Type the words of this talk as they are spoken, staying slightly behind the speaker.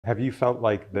Have you felt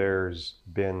like there's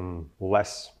been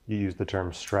less, you use the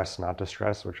term stress, not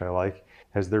distress, which I like.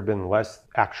 Has there been less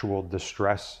actual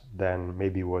distress than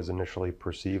maybe was initially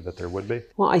perceived that there would be?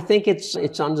 Well, I think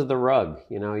it's under the rug.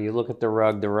 You know, you look at the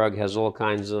rug has all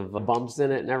kinds of bumps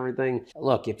in it and everything.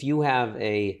 Look, if you have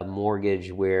a mortgage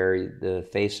where the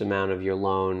face amount of your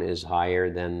loan is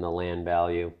higher than the land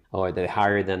value or the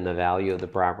higher than the value of the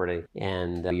property,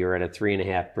 and you're at a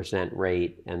 3.5%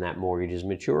 rate and that mortgage is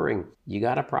maturing, you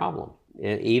got a problem.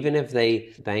 Even if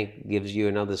the bank gives you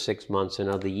another 6 months,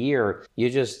 another year, you're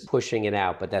just pushing it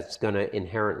out, but that's going to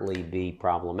inherently be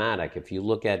problematic. If you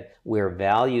look at where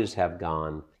values have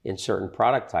gone in certain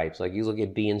product types, like you look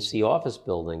at B and C office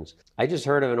buildings. I just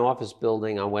heard of an office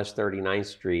building on West 39th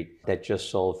Street that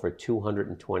just sold for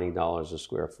 $220 a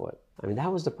square foot. I mean,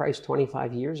 that was the price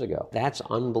 25 years ago. That's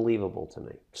unbelievable to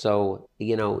me. So,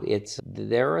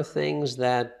 there are things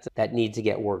that need to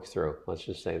get worked through. Let's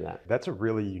just say that. That's a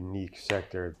really unique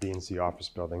sector, B and C office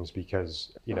buildings,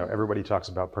 because, everybody talks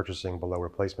about purchasing below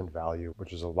replacement value,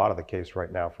 which is a lot of the case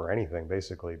right now for anything,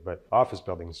 basically. But office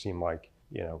buildings seem like,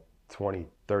 20,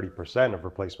 30% of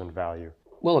replacement value.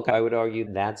 Well, look, I would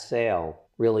argue that sale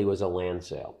really was a land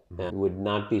sale. And would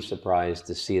not be surprised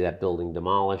to see that building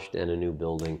demolished and a new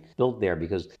building built there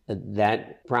because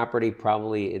that property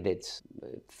probably, it's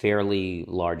fairly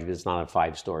large. It's not a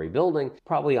 5-story building,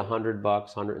 probably $100,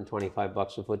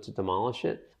 $125 a foot to demolish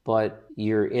it. But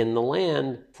you're in the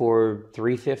land for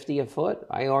 $350 a foot.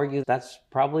 I argue that's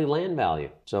probably land value.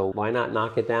 So why not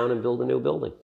knock it down and build a new building?